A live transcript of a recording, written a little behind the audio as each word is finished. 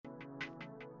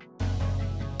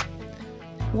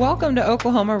Welcome to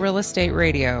Oklahoma Real Estate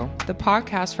Radio, the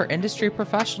podcast for industry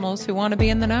professionals who want to be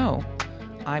in the know.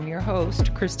 I'm your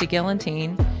host, Christy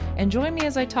Gillantine, and join me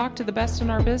as I talk to the best in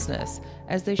our business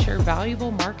as they share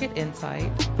valuable market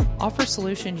insight, offer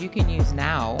solutions you can use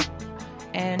now,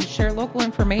 and share local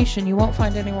information you won't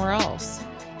find anywhere else.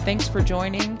 Thanks for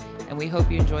joining, and we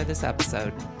hope you enjoy this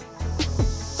episode.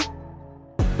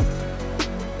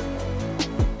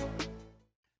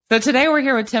 So today we're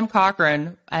here with Tim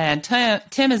Cochran, and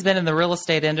Tim has been in the real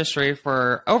estate industry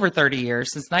for over 30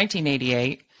 years, since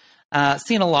 1988.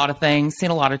 Seen a lot of things,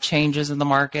 seen a lot of changes in the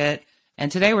market. And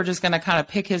today we're just going to kind of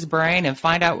pick his brain and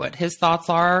find out what his thoughts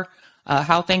are,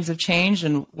 how things have changed,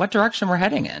 and what direction we're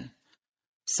heading in.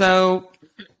 So,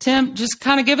 Tim, just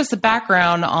kind of give us a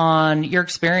background on your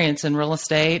experience in real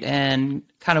estate and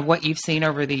kind of what you've seen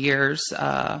over the years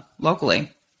locally.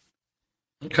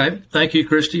 Okay. Thank you,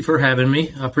 Christy, for having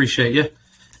me. I appreciate you.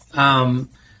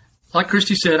 Like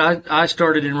Christy said, I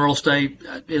started in real estate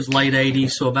is late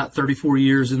 80s, so about 34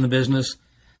 years in the business.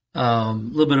 A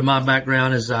little bit of my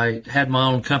background is I had my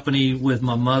own company with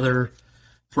my mother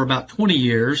for about 20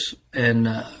 years. And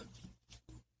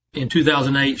in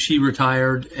 2008, she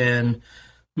retired and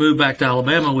moved back to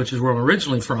Alabama, which is where I'm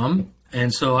originally from.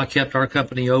 And so I kept our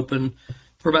company open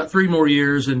for about 3 more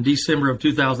years. In December of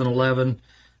 2011,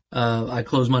 I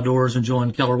closed my doors and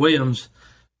joined Keller Williams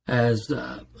as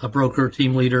a broker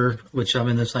team leader, which I'm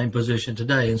in the same position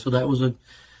today. And so that was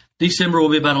December will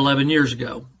be about 11 years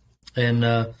ago. And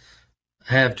I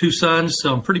have 2 sons,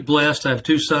 so I'm pretty blessed. I have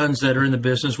 2 sons that are in the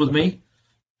business with me,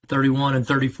 31 and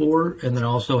 34. And then I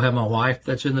also have my wife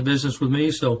that's in the business with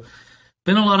me. So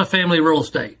been a lot of family real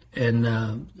estate. And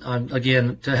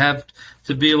again,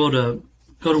 to be able to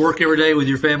go to work every day with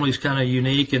your family is kind of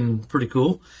unique and pretty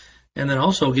cool. And then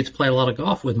also get to play a lot of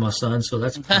golf with my son, so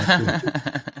that's kind of cool.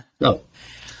 So,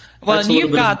 well, and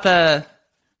you've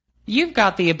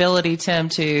got the ability, Tim,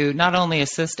 to not only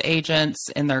assist agents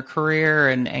in their career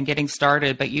and getting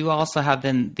started, but you also have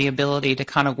the ability to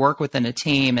kind of work within a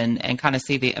team and kind of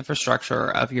see the infrastructure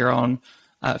of your own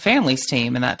family's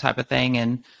team and that type of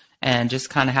thing, and just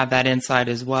kind of have that insight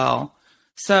as well.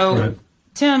 So, right.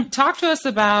 Tim, talk to us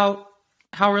about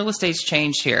how real estate's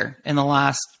changed here in the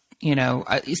last,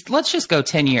 let's just go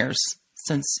 10 years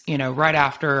since, right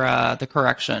after the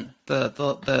correction,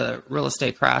 the real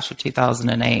estate crash of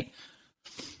 2008.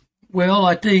 Well,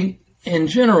 I think in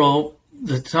general,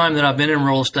 the time that I've been in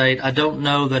real estate, I don't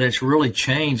know that it's really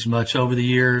changed much over the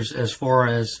years as far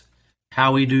as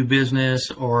how we do business,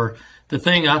 or the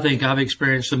thing I think I've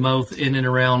experienced the most in and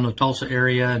around the Tulsa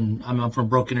area, and I'm from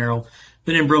Broken Arrow,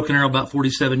 been in Broken Arrow about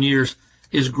 47 years,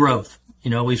 is growth.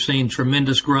 We've seen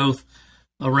tremendous growth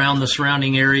around the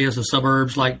surrounding areas, the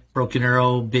suburbs like Broken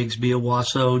Arrow, Bigsby,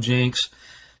 Owasso, Jinx.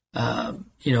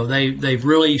 They've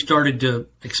really started to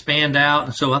expand out.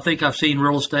 And so I think I've seen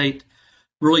real estate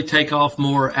really take off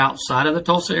more outside of the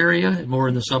Tulsa area, more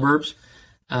in the suburbs.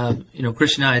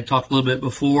 Christy and I had talked a little bit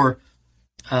before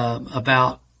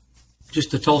about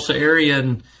just the Tulsa area,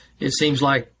 and it seems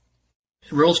like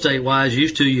real estate wise,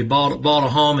 you bought a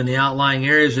home in the outlying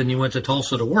areas and you went to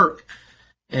Tulsa to work.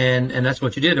 And that's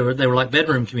what you did. They were like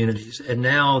bedroom communities. And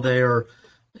now they are,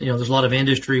 there's a lot of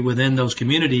industry within those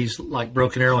communities. Like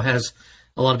Broken Arrow has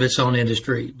a lot of its own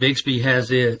industry. Bigsby has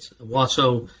its.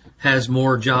 Owasso has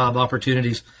more job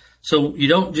opportunities. So you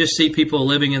don't just see people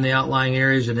living in the outlying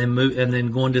areas and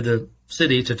then going to the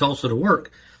city to Tulsa to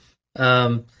work.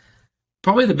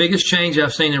 Probably the biggest change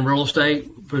I've seen in real estate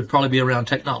would probably be around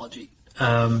technology.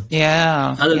 Other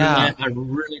than that, I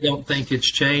really don't think it's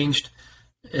changed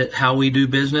how we do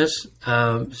business.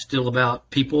 Still about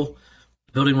people,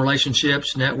 building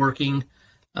relationships, networking,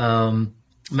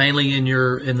 mainly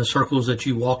in the circles that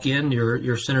you walk in,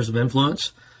 your centers of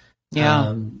influence.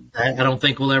 I don't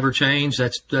think will ever change.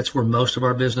 That's where most of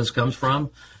our business comes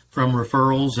from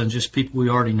referrals and just people we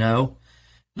already know.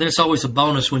 Then it's always a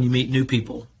bonus when you meet new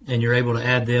people and you're able to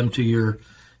add them to your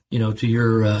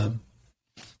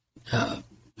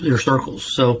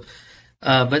circles. So,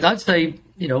 but I'd say,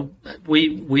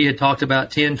 we had talked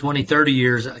about 10, 20, 30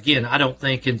 years. Again, I don't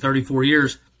think in 34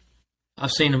 years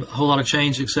I've seen a whole lot of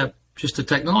change except just the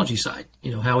technology side,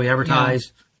 how we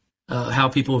advertise, how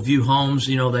people view homes.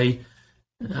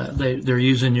 They're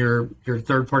using your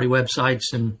third-party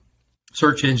websites and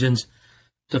search engines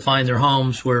to find their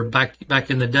homes, where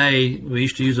back in the day, we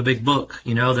used to use a big book,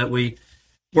 that we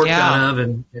worked out of.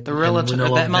 And the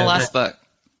MLS book.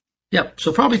 Yep.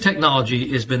 So probably technology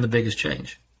has been the biggest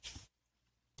change.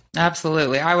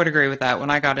 Absolutely. I would agree with that. When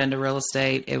I got into real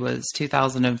estate, it was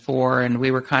 2004, and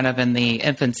we were kind of in the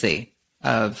infancy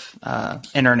of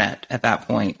internet at that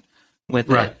point with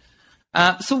it.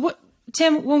 So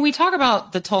Tim, when we talk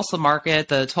about the Tulsa market,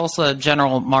 the Tulsa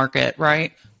general market,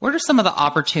 right? What are some of the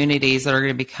opportunities that are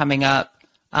going to be coming up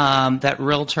that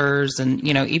realtors and,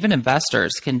 even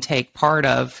investors can take part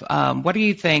of? What do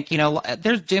you think?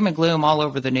 There's doom and gloom all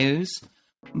over the news,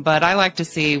 but I like to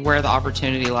see where the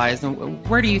opportunity lies. And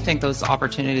where do you think those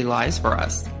opportunity lies for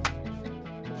us?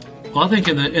 Well, I think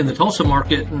in the Tulsa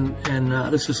market, and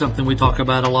this is something we talk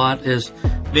about a lot, is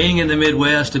being in the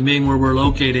Midwest and being where we're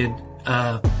located.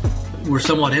 We're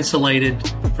somewhat insulated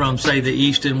from, say, the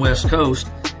East and West Coast.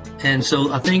 And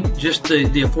so I think just the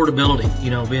affordability,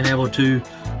 being able to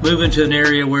move into an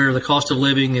area where the cost of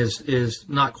living is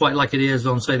not quite like it is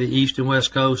on, say, the East and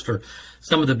West Coast or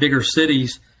some of the bigger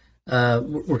cities.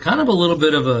 We're kind of a little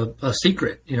bit of a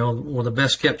secret. One of the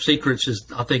best kept secrets is,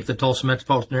 I think, the Tulsa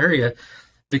metropolitan area,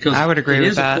 because I would agree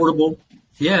with that. Affordable.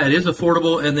 Yeah, it is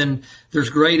affordable. And then there's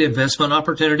great investment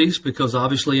opportunities, because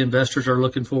obviously investors are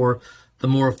looking for the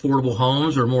more affordable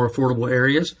homes or more affordable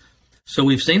areas. So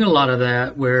we've seen a lot of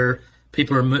that where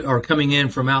people are coming in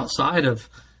from outside of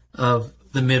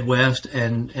the Midwest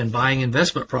and buying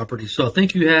investment properties. So I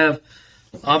think you have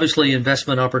obviously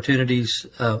investment opportunities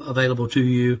available to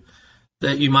you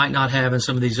that you might not have in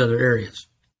some of these other areas.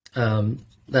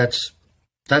 That's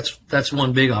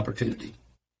one big opportunity.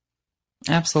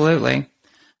 Absolutely.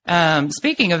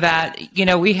 Speaking of that,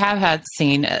 we have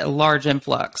seen a large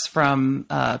influx from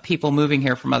people moving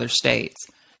here from other states.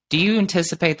 Do you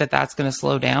anticipate that that's going to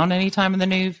slow down anytime in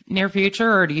the near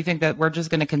future, or do you think that we're just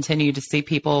going to continue to see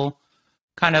people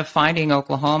kind of finding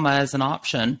Oklahoma as an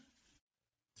option?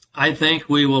 I think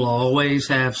we will always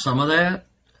have some of that,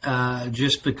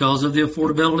 just because of the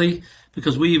affordability.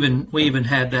 Because we even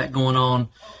had that going on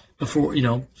before,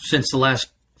 since the last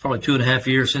probably 2.5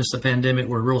 years since the pandemic,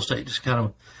 where real estate just kind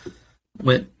of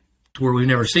went to where we've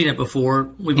never seen it before.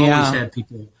 We've always had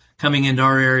people coming into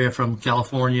our area from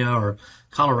California, or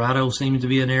Colorado seems to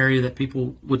be an area that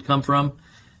people would come from.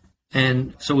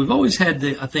 And so we've always had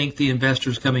the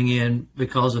investors coming in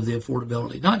because of the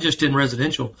affordability, not just in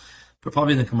residential, but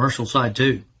probably in the commercial side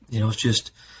too. It's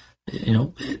just,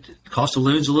 cost of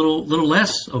living is a little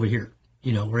less over here.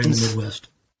 We're in the Midwest.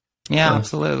 Yeah, so,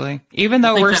 absolutely. Even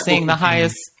though we're seeing the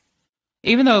highest,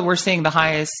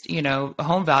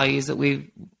 home values that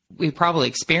we've probably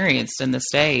experienced in the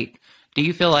state, do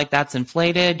you feel like that's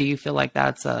inflated? Do you feel like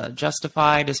that's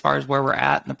justified as far as where we're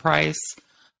at in the price?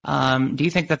 Do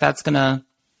you think that that's going to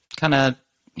kind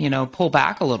of, pull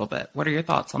back a little bit? What are your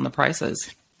thoughts on the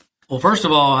prices? Well, first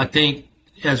of all, I think,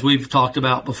 as we've talked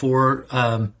about before,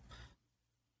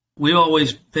 we've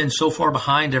always been so far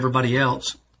behind everybody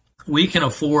else. We can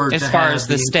afford as far as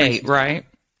the state, right?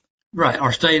 Right.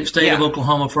 Our state of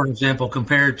Oklahoma, for example,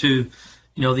 compared to,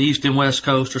 the East and West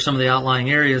Coast or some of the outlying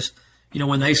areas,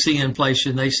 when they see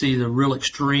inflation, they see the real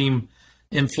extreme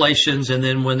inflations. And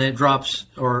then when it drops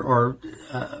or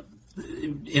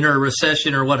enter a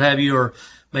recession or what have you, or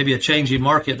maybe a changing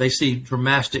market, they see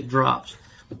dramatic drops.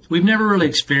 We've never really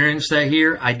experienced that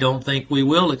here. I don't think we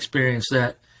will experience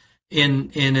that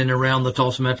in and around the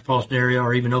Tulsa metropolitan area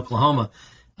or even Oklahoma.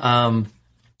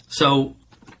 So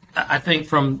I think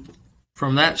from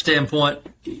that standpoint,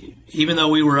 even though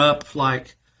we were up,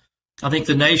 I think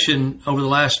the nation over the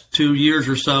last 2 years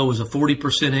or so was a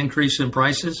 40% increase in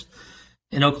prices.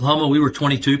 In Oklahoma, we were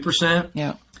 22%.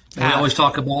 Yeah. And we always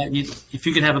talk about if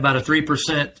you can have about a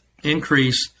 3%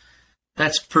 increase,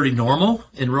 that's pretty normal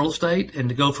in real estate. And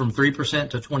to go from 3%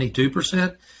 to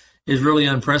 22% is really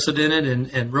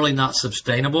unprecedented and really not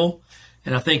sustainable.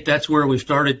 And I think that's where we've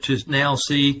started to now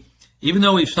see, even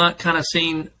though we've not kind of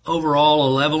seen overall a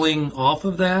leveling off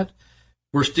of that,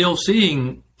 we're still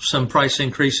seeing some price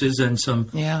increases and some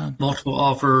multiple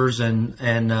offers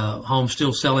and homes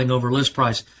still selling over list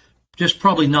price, just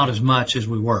probably not as much as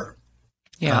we were.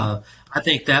 Yeah. I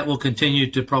think that will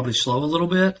continue to probably slow a little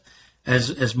bit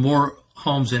as more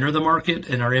homes enter the market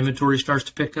and our inventory starts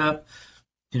to pick up.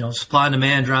 Supply and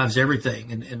demand drives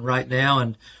everything. And right now,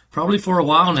 and probably for a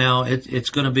while now, it's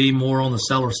going to be more on the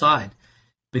seller side,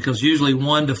 because usually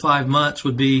 1 to 5 months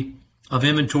of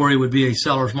inventory would be a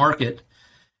seller's market.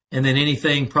 And then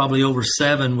anything probably over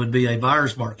 7 would be a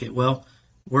buyer's market. Well,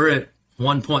 we're at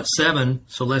 1.7,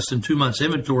 so less than 2 months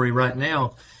inventory right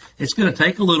now. It's going to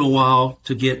take a little while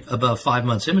to get above 5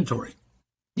 months inventory.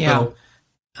 Yeah. So,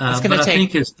 it's going to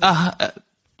take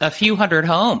a few hundred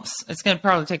homes. It's going to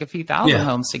probably take a few thousand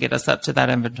homes to get us up to that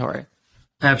inventory.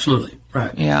 Absolutely.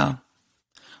 Right. Yeah.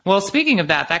 Well, speaking of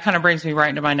that kind of brings me right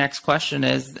into my next question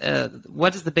is,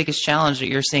 what is the biggest challenge that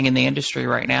you're seeing in the industry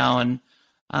right now? And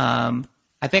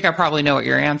I think I probably know what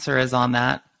your answer is on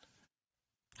that.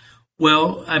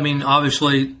 Well, I mean,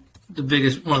 obviously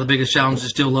one of the biggest challenges is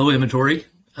still low inventory.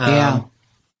 Yeah.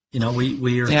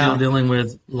 We are still dealing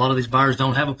with a lot of these buyers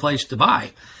don't have a place to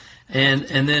buy.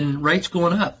 And then rates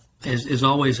going up is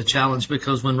always a challenge,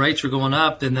 because when rates are going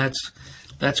up, then that's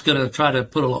going to try to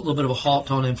put a little bit of a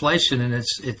halt on inflation. And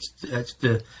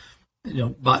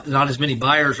not as many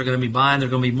buyers are going to be buying. They're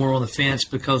going to be more on the fence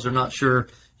because they're not sure,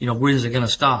 when is it going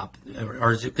to stop,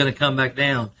 or is it going to come back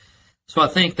down? So I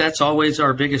think that's always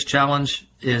our biggest challenge,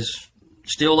 is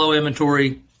still low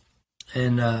inventory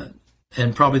and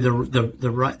probably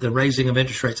the raising of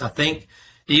interest rates. I think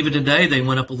even today they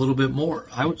went up a little bit more.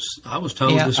 I was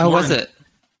told this morning. Oh, was it?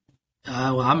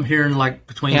 I'm hearing like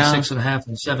between 6.5%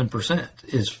 and 7%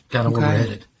 is kind of where we're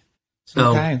headed.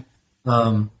 So,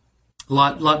 a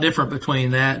lot different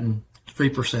between that and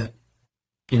 3%.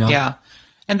 Yeah,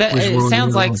 and that it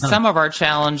sounds like some of our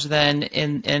challenge then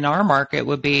in our market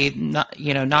would be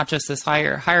not just this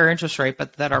higher interest rate,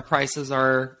 but that our prices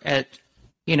are at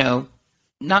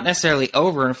not necessarily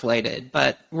overinflated,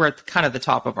 but we're at kind of the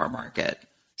top of our market,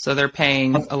 so they're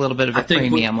paying a little bit of a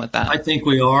premium with that. I think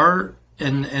we are.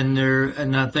 And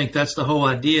I think that's the whole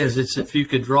idea, is if you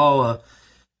could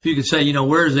say,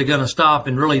 where is it going to stop?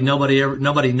 And really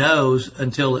nobody knows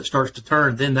until it starts to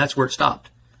turn, then that's where it stopped.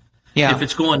 Yeah. If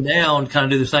it's going down, kind of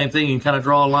do the same thing. You can kind of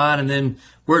draw a line, and then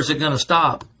where's it going to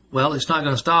stop? Well, it's not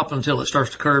going to stop until it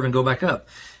starts to curve and go back up.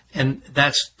 And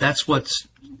that's what's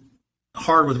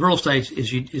hard with real estate,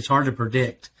 is it's hard to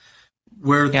predict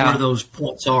where those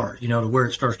points are, to where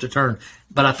it starts to turn.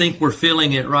 But I think we're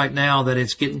feeling it right now, that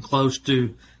it's getting close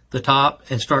to the top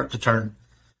and start to turn.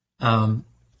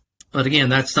 But again,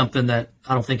 that's something that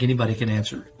I don't think anybody can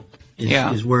answer,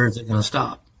 is where is it going to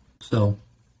stop? So,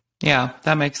 yeah,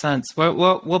 that makes sense.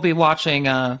 We'll be watching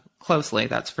closely,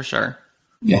 that's for sure.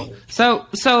 Yeah. So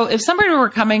if somebody were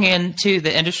coming into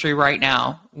the industry right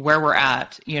now, where we're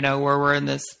at, where we're in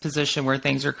this position where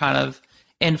things are kind of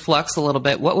in flux a little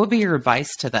bit, what would be your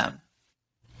advice to them?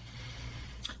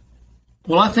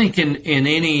 Well, I think in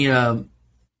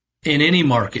any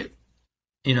market,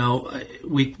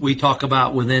 we talk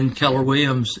about within Keller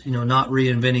Williams, not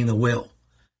reinventing the wheel.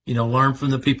 Learn from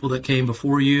the people that came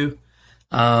before you.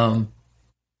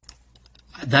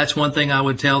 That's one thing I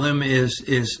would tell them is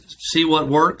see what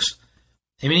works.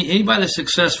 I mean, anybody that's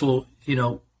successful,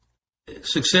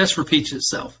 success repeats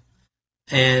itself,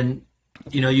 and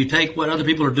you take what other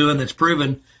people are doing that's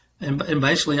proven, and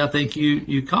basically I think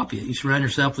you copy it. You surround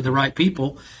yourself with the right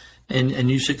people, and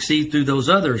you succeed through those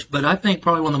others. But I think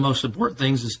probably one of the most important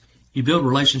things is you build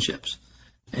relationships.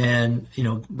 And,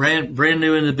 brand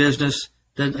new in the business,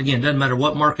 doesn't matter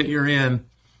what market you're in,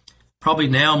 probably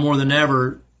now more than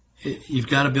ever, you've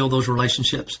got to build those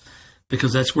relationships,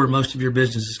 because that's where most of your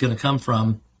business is going to come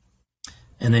from.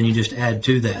 And then you just add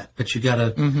to that. But you got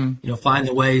to, find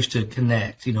the ways to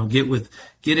connect.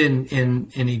 Get in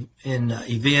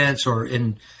events or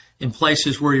in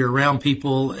places where you're around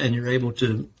people and you're able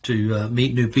to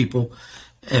meet new people.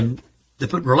 And the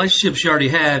relationships you already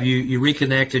have, you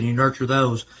reconnect and you nurture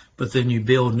those. But then you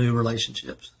build new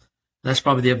relationships. That's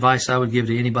probably the advice I would give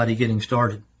to anybody getting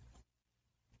started.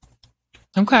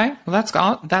 Okay, well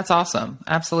that's awesome.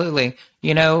 Absolutely.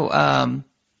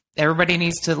 Everybody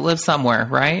needs to live somewhere,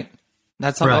 right?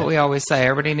 That's what we always say.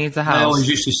 Everybody needs a house. I always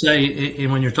used to say,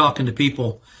 and when you're talking to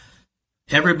people,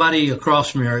 everybody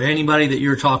across from you or anybody that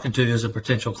you're talking to is a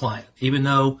potential client. Even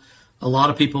though a lot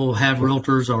of people have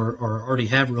realtors or already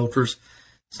have realtors,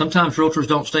 sometimes realtors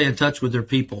don't stay in touch with their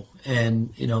people.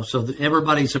 And, so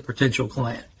everybody's a potential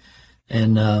client.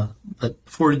 And but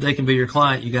before they can be your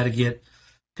client, you got to get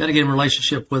in a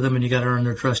relationship with them, and you got to earn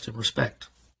their trust and respect.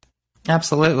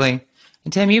 Absolutely.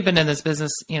 And Tim, you've been in this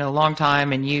business, a long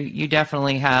time, and you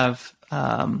definitely have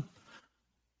a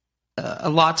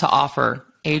lot to offer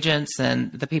agents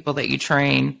and the people that you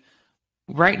train.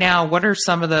 Right now, what are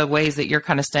some of the ways that you're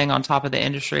kind of staying on top of the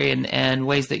industry and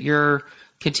ways that you're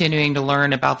continuing to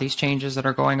learn about these changes that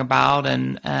are going about,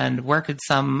 and where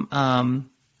can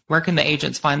the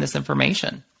agents find this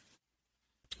information?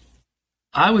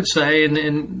 I would say,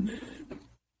 and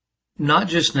not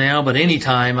just now, but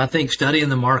anytime, I think studying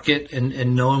the market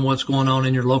and knowing what's going on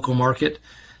in your local market.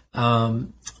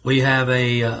 We have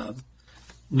a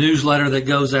newsletter that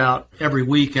goes out every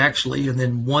week, actually, and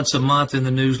then once a month in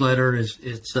the newsletter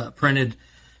it's printed,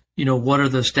 what are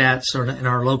the stats in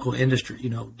our local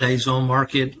industry, days on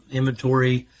market,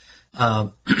 inventory,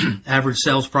 average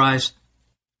sales price,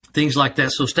 things like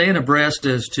that. So staying abreast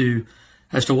as to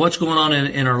what's going on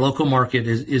in our local market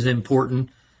is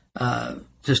important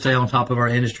to stay on top of our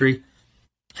industry.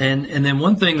 And then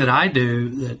one thing that I do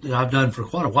that I've done for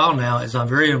quite a while now is I'm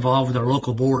very involved with our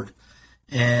local board.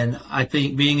 And I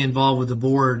think being involved with the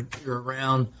board, you're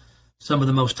around some of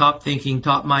the most top thinking,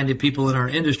 top minded people in our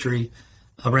industry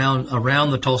around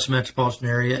the Tulsa metropolitan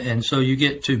area. And so you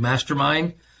get to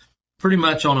mastermind pretty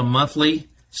much on a monthly,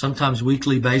 sometimes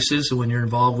weekly basis when you're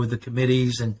involved with the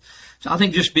committees. And so I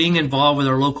think just being involved with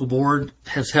our local board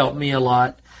has helped me a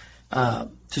lot to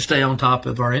stay on top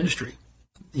of our industry,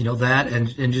 that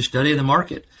and just studying the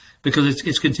market because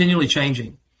it's continually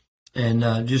changing.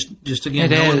 And just again,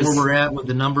 knowing where we're at with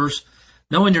the numbers,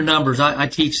 knowing your numbers, I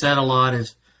teach that a lot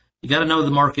is you got to know the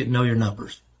market and know your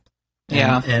numbers.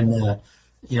 And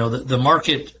the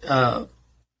market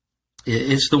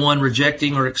is the one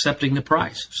rejecting or accepting the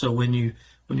price. So when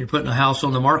you're putting a house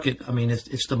on the market, I mean,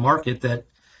 it's the market that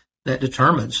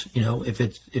determines, if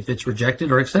it's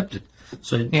rejected or accepted.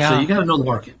 So you got to know the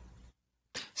market.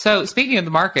 So speaking of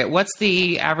the market, what's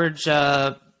the average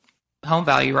home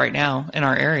value right now in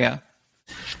our area?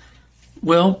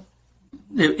 Well,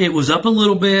 it was up a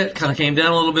little bit, kind of came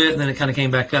down a little bit, and then it kind of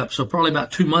came back up. So probably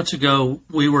about 2 months ago,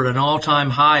 we were at an all-time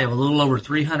high of a little over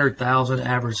 $300,000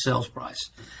 average sales price.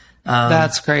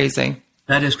 That's crazy.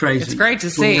 That is crazy. It's great to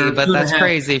see, but that's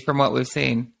crazy from what we've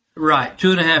seen. Right.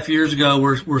 2.5 years ago,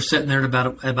 we're sitting there at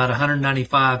about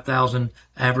 $195,000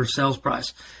 average sales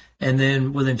price. And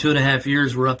then within 2.5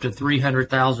 years, we're up to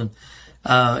 $300,000.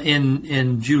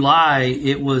 In July,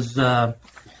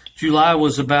 July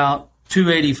was about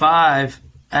 $285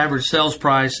 average sales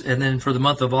price, and then for the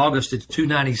month of August, it's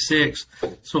 $296,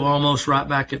 so almost right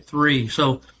back at $3.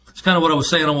 So it's kind of what I was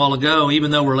saying a while ago.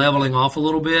 Even though we're leveling off a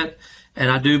little bit,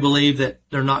 and I do believe that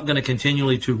they're not going to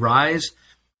continually to rise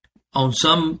on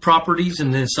some properties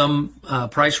and then some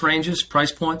price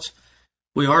points,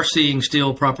 we are seeing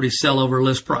still properties sell over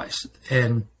list price,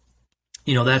 and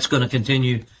that's going to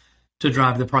continue to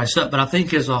drive the price up. But I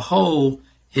think as a whole,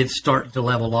 it's starting to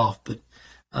level off. But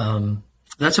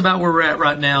that's about where we're at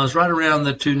right now, is right around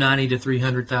the 290 to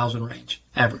 300,000 range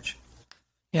average.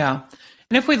 Yeah.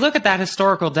 And if we look at that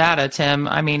historical data, Tim,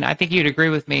 I mean, I think you'd agree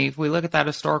with me. If we look at that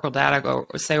historical data,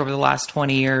 say over the last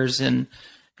 20 years, and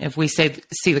if we see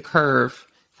the curve,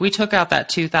 if we took out that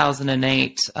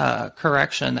 2008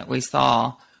 correction that we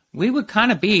saw, we would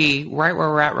kind of be right where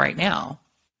we're at right now,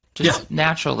 just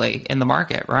naturally in the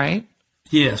market, right?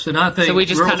 Yes, and I think so. We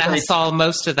just kind of saw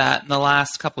most of that in the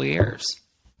last couple of years.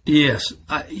 Yes,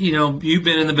 you've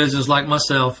been in the business like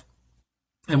myself,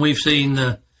 and we've seen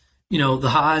the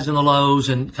highs and the lows,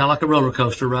 and kind of like a roller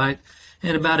coaster, right?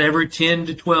 And about every 10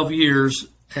 to 12 years,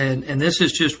 and this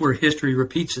is just where history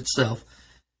repeats itself.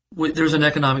 There's an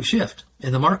economic shift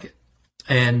in the market,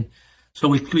 and so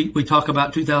we talk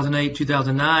about 2008,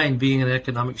 2009 being an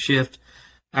economic shift.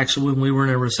 Actually, when we were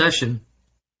in a recession,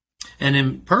 and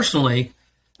then personally,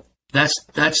 that's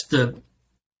the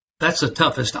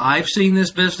toughest I've seen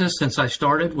this business since I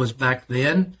started was back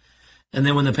then. And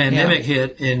then when the pandemic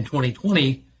hit in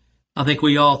 2020, I think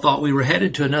we all thought we were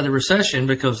headed to another recession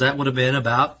because that would have been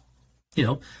about,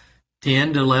 10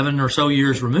 to 11 or so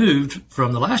years removed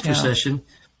from the last recession.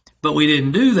 But we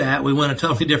didn't do that. We went a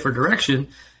totally different direction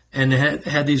and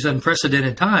had these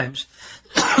unprecedented times.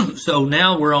 So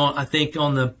now we're on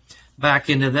the back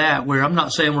end of that, where I'm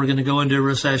not saying we're going to go into a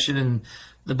recession and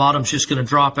the bottom's just going to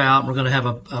drop out and we're going to have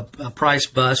a price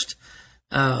bust.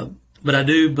 But I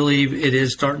do believe it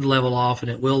is starting to level off,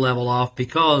 and it will level off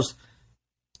because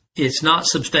it's not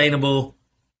sustainable.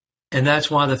 And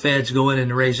that's why the Fed's going in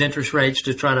to raise interest rates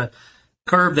to try to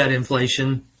curb that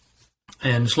inflation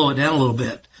and slow it down a little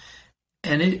bit.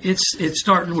 And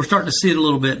we're starting to see it a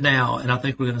little bit now. And I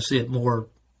think we're going to see it more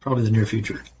probably in the near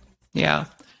future. Yeah.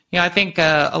 Yeah, I think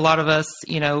a lot of us,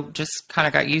 just kind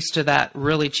of got used to that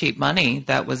really cheap money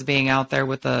that was being out there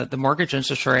with the mortgage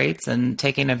interest rates and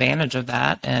taking advantage of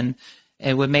that. And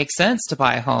it would make sense to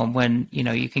buy a home when,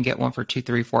 you can get one for 2%,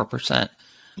 3%, 4%.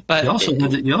 But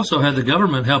you also had the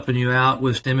government helping you out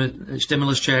with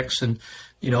stimulus checks, and,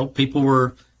 people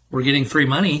were getting free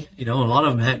money. A lot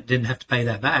of them didn't have to pay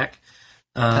that back.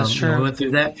 That's true. We went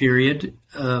through that period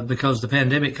because the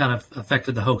pandemic kind of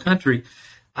affected the whole country.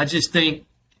 I just think,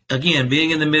 again,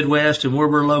 being in the Midwest and where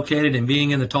we're located and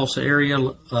being in the Tulsa area,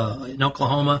 in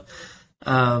Oklahoma,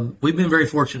 we've been very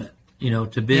fortunate,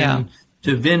 to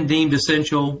have been deemed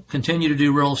essential, continue to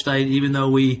do real estate, even though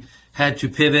we had to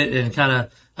pivot and kind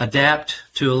of adapt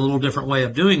to a little different way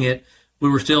of doing it. We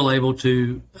were still able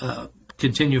to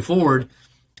continue forward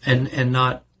and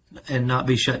not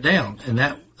be shut down. And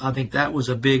I think that was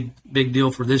a big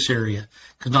deal for this area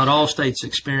because not all states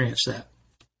experience that.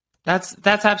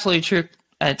 That's absolutely true,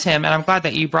 Tim. And I'm glad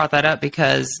that you brought that up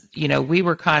because, we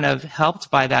were kind of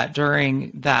helped by that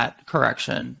during that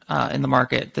correction in the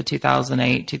market, the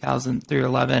 2008, 2000 through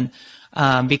 11,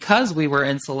 because we were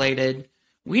insulated.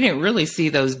 We didn't really see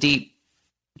those deep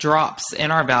drops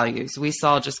in our values. We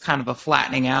saw just kind of a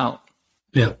flattening out.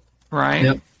 Yeah. Right.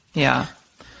 Yep. Yeah.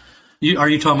 Are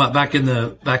you talking about back in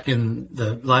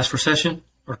the last recession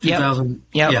or 2000?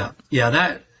 Yep. Yeah. Yeah.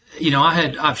 That,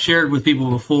 I've shared with people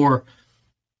before,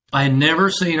 I had never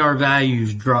seen our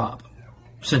values drop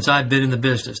since I've been in the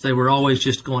business. They were always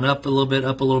just going up a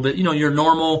little bit, your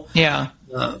normal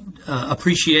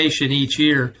appreciation each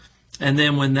year. And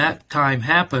then when that time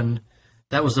happened,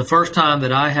 that was the first time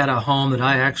that I had a home that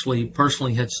I actually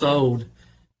personally had sold,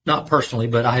 not personally,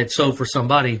 but I had sold for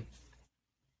somebody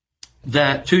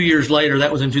that 2 years later,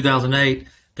 that was in 2008,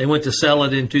 they went to sell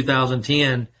it in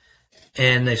 2010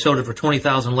 and they sold it for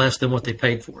 $20,000 less than what they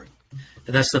paid for it.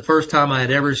 And that's the first time I had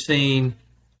ever seen,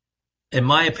 in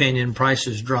my opinion,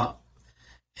 prices drop.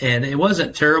 And it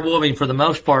wasn't terrible. I mean, for the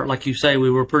most part, like you say,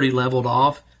 we were pretty leveled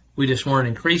off. We just weren't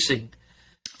increasing.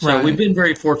 So we've been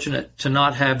very fortunate to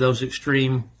not have those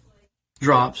extreme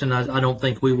drops. And I don't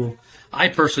think we will, I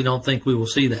personally don't think we will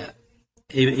see that,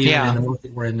 even in the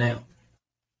market we're in now.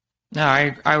 No,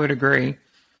 I would agree.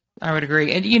 I would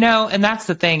agree. And, and that's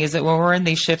the thing is that when we're in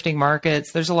these shifting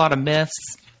markets, there's a lot of myths.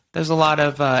 There's a lot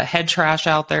of head trash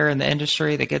out there in the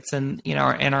industry that gets in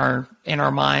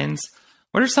our minds.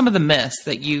 What are some of the myths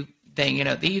that you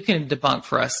can debunk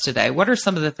for us today? What are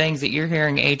some of the things that you're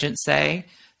hearing agents say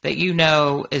that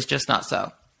is just not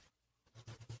so?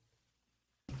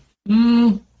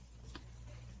 That's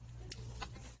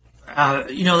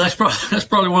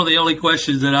probably one of the only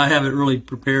questions that I haven't really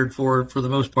prepared for the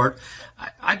most part.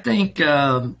 I think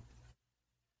a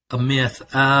myth.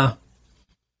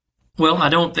 Well, I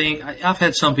don't think I've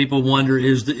had some people wonder,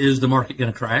 is the market going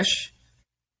to crash?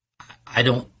 I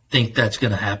don't think that's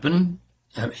going to happen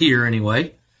here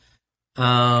anyway.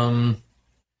 I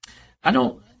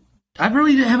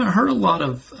really haven't heard a lot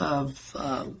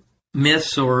of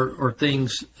myths or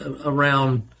things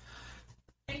around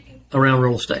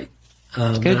real estate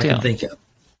that I can think of.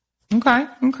 Okay.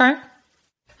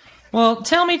 Well,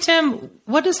 tell me, Tim,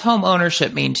 what does home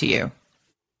ownership mean to you?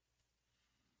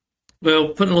 Well,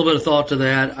 putting a little bit of thought to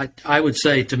that, I would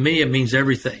say to me it means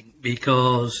everything,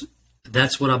 because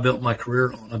that's what I built my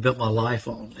career on. I built my life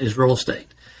on, is real estate.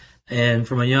 And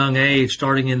from a young age,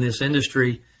 starting in this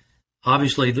industry,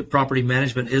 obviously the property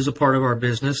management is a part of our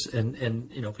business, and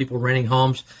people renting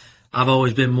homes. I've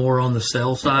always been more on the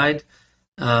sell side.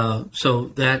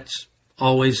 So that's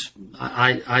always,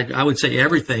 I would say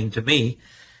everything to me.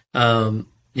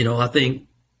 I think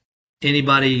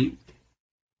anybody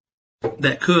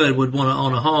that would want to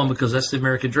own a home, because that's the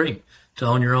American dream, to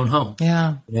own your own home.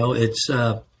 Yeah. It's,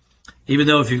 even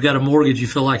though if you've got a mortgage, you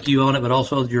feel like you own it, but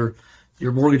also your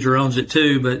mortgager owns it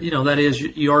too. But, that is,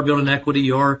 you are building equity.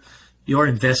 You are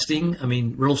investing. I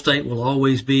mean, real estate will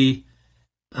always be,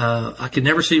 I can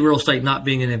never see real estate not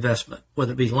being an investment,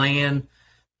 whether it be land,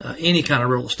 any kind of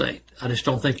real estate. I just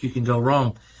don't think you can go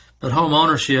wrong. But home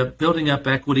ownership, building up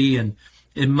equity, and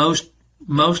in most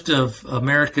of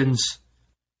Americans,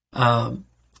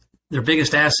 their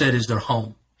biggest asset is their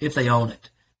home, if they own it,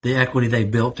 the equity they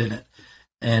built in it.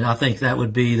 And I think that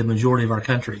would be the majority of our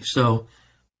country. So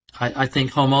I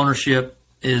think home ownership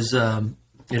is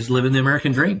living the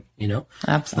American dream,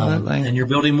 Absolutely. And you're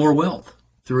building more wealth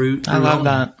through I love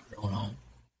that. Your own home.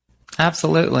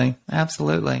 Absolutely.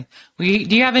 Do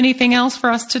you have anything else for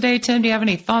us today, Tim? Do you have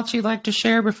any thoughts you'd like to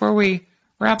share before we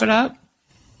wrap it up?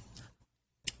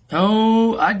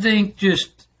 Oh, I think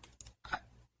just,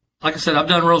 like I said, I've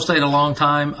done real estate a long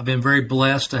time. I've been very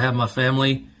blessed to have my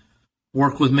family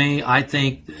work with me. I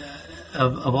think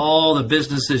of all the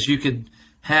businesses you could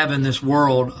have in this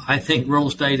world, I think real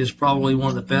estate is probably one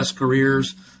of the best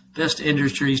careers, best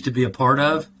industries to be a part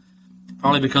of,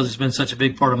 probably because it's been such a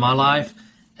big part of my life.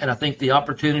 And I think the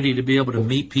opportunity to be able to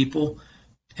meet people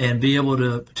and be able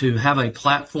to have a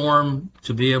platform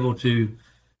to be able to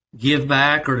give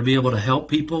back or to be able to help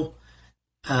people.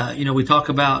 We talk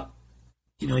about,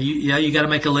 you got to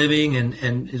make a living,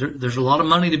 and there's a lot of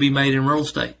money to be made in real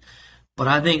estate. But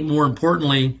I think more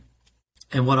importantly,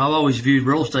 and what I've always viewed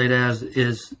real estate as,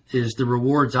 is the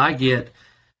rewards I get,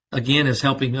 again, is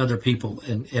helping other people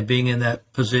and being in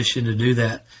that position to do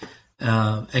that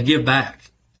and give back.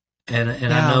 And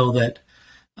I know that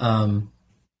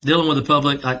dealing with the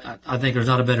public, I think there's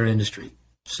not a better industry.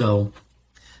 So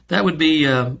that would be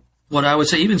what I would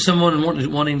say. Even someone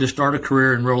wanting to start a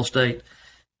career in real estate,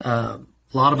 a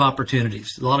lot of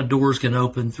opportunities, a lot of doors can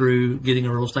open through getting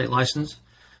a real estate license.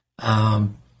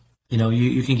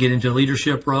 You can get into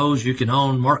leadership roles. You can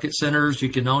own market centers. You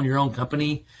can own your own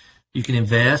company. You can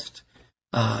invest.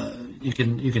 You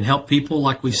can help people,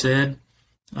 like we said.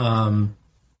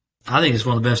 I think it's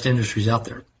one of the best industries out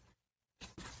there.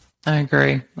 I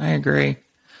agree.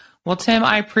 Well, Tim,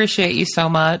 I appreciate you so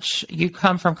much. You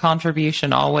come from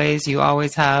contribution always. You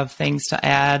always have things to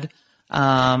add.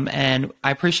 And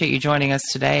I appreciate you joining us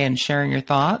today and sharing your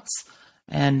thoughts.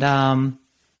 And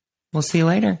we'll see you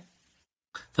later.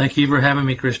 Thank you for having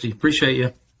me, Christy. Appreciate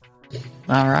you.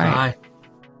 All right. Bye.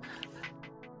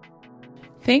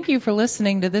 Thank you for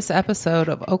listening to this episode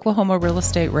of Oklahoma Real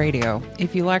Estate Radio.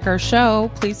 If you like our show,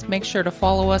 please make sure to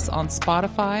follow us on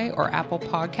Spotify or Apple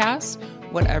Podcasts,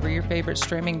 whatever your favorite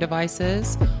streaming device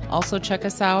is. Also check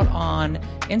us out on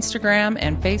Instagram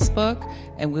and Facebook,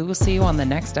 and we will see you on the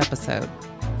next episode.